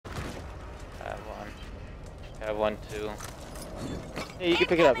I have one too. Yeah, you can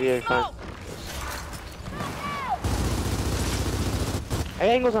pick it up. Yeah, fine. I got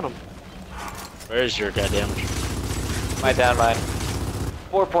angles on him. Where's your goddamn? Mine down, mine.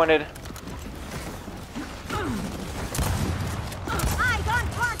 4 pointed.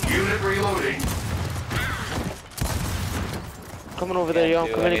 Unit reloading. Coming over there, yo.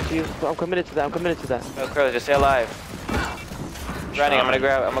 I'm committed to you. I'm committed to that. I'm committed to that. No, Crow, just stay alive. Running. I'm gonna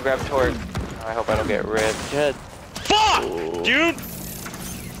grab Torque. Oh, I hope I don't get ripped. Dead. Fuck, dude.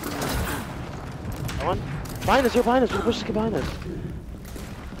 That one. Behind us. You're behind us. We're pushing to get behind us.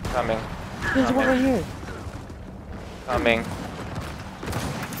 Coming. There's one right here. Coming.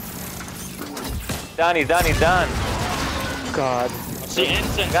 Done. He's done. He's done. God. See,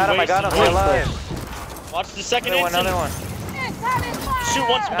 incense. Got him. I got him. Stay alive. Watch the second Another incense. one. Shoot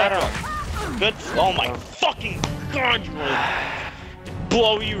once from Got back him. up. Good. Oh my fucking god, you really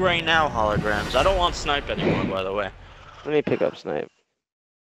blow you right now, holograms. I don't want snipe anymore, by the way. Let me pick up snipe.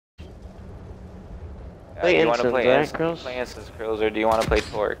 Do you want to play right, instance, Krills? play instance Krills, or do you want to play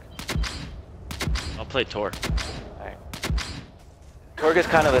Torque? I'll play Tor. Alright. Torque is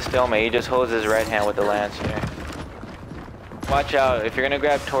kind of a stalemate. He just holds his right hand with the lance here. Watch out. If you're gonna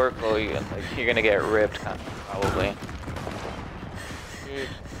grab Torque, well, you're gonna get ripped, probably.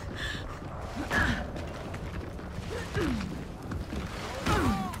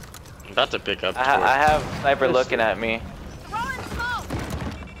 I'm about to pick up Tor. I have sniper looking at me.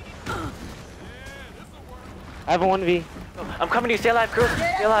 I have a 1v. I'm coming to you. Stay alive, Krills.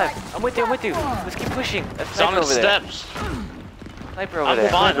 Stay alive. I'm with you. I'm with you. Let's keep pushing. That's It's on sniper the over there. steps. Sniper over I'm there.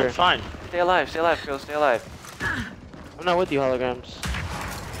 fine, Sniper. I'm fine. Stay alive, Krills. Stay alive. I'm not with you, holograms.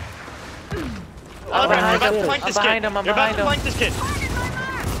 I'm behind about to him. flank this I'm kid. behind him. I'm You're about behind to him. flank this kid.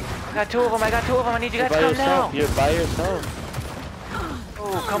 I got 2 of them. I need you You're guys by to come yourself. now. You're by yourself.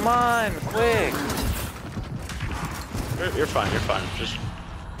 Oh, come on, quick. You're fine, you're fine. Just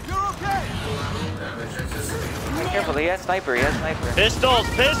Be careful. He has sniper. pistols,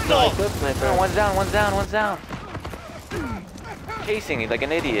 pistols. Clip sniper. One's down. Chasing me like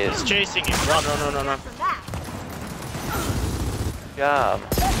an idiot. He's chasing you. Run. Good job.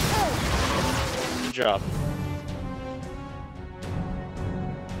 Good job.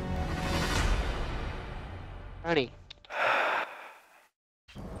 Ronnie.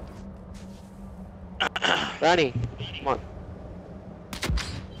 Ronnie. Come on.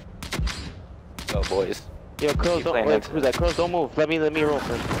 Go, boys. Yo, Krills, Keep don't playing wait. into Who's that? Krills, don't move. Let me roll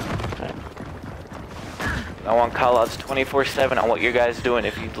first. Alright. I want callouts 24/7 on what you guys doing.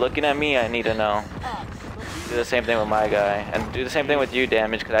 If you're looking at me, I need to know. Do the same thing with my guy, and do the same thing with you,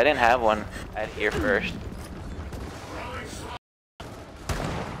 Damage, because I didn't have one at here first.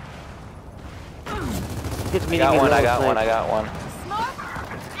 I got one.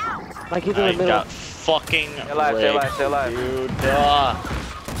 My kid's in the I middle. got fucking Stay alive, stay alive. dude.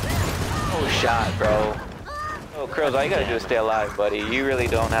 Oh, shot, bro. Oh, Krills, all you gotta do is stay alive, buddy. You really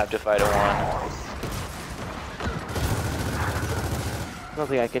don't have to fight a 1.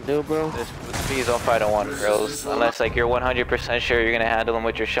 Nothing I can do, bro. Please don't fight a 1, Krills. Unless, like, you're 100% sure you're gonna handle him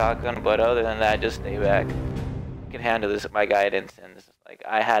with your shotgun, but other than that, just stay back. You can handle this with my guidance, and like,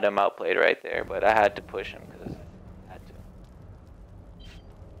 I had him outplayed right there, but I had to push him, because I had to.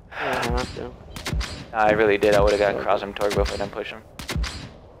 Yeah, I have to. Nah, I really did. I would've got cross him Torque if I didn't push him.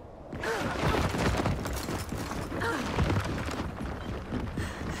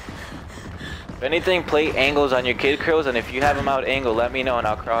 If anything, play angles on your kid, Krills, and if you have him out angle, let me know and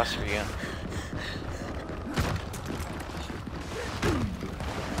I'll cross for you.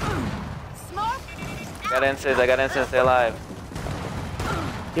 I got instance, stay alive.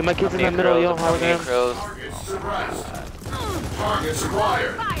 Yeah, my kid's in the middle, yo, holograms. Target suppressed. Target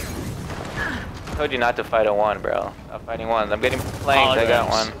acquired. I told you not to fight a 1, bro. Stop fighting 1s. I'm getting flanked, I got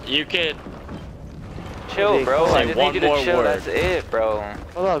one. You could. Chill, bro. I Say just one need you more to chill, word. that's it, bro.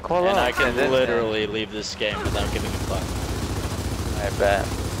 Hold on, call And up. I can This literally leave this game without giving a fuck. I bet.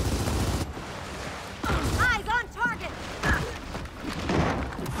 Eyes on target.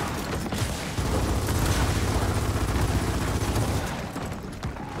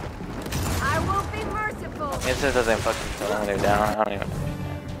 I will be merciful. Instance doesn't fucking kill when they're down. I don't even understand.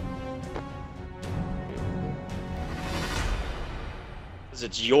 Because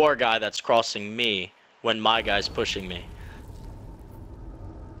it's your guy that's crossing me when my guy's pushing me.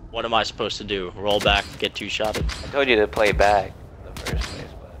 What am I supposed to do? Roll back, get 2-shotted? I told you to play back in the first place,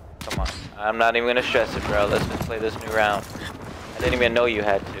 but come on. I'm not even gonna stress it, bro. Let's just play this new round. I didn't even know you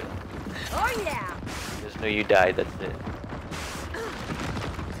had to. Oh yeah. Just knew you died, that's it.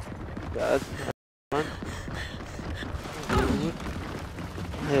 God.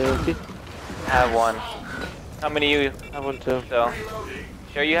 Healthy. Have one. How many you? I have one too. So,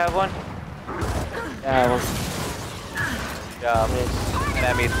 sure you have one? Yeah, I have one.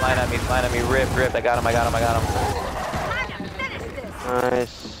 Nice. Flying at me. Rip. I got him. Time to finish this.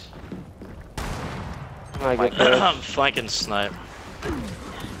 Nice. I get I'm this. flanking snipe.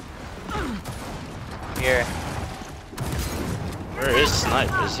 Here. Where is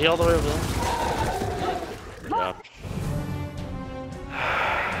snipe? Is he all the way over there? Yeah.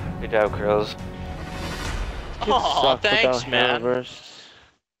 Good job, Krills. Oh, thanks, man. Burst.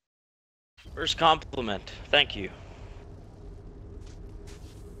 First compliment. Thank you.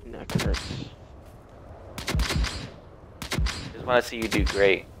 Neck hurts. Just want to see you do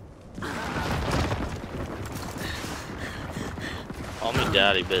great. Call me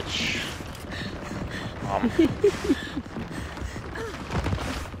daddy, bitch.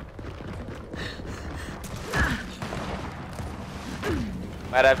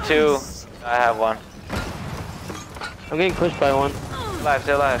 Might have two. I have one. I'm getting pushed by one.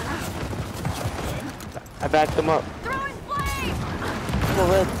 Stay alive. I backed him up. Throwing flame. Go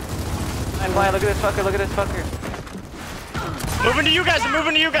red. I'm blind. Look at this fucker. Moving to you guys. I'm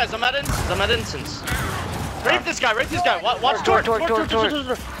moving to you guys. I'm at instance. Rape this guy. Watch Torch.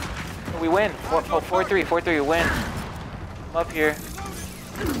 torch. We win. 4-3, we win. I'm up here.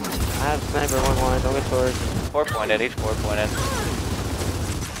 I have sniper one line. Don't get torch. 4 pointed, each 4 pointed.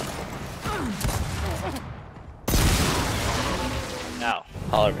 Now,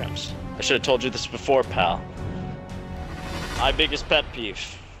 holograms. I should have told you this before, pal. My biggest pet peeve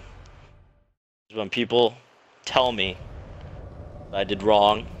is when people tell me I did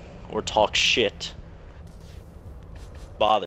wrong or talk shit. Bother.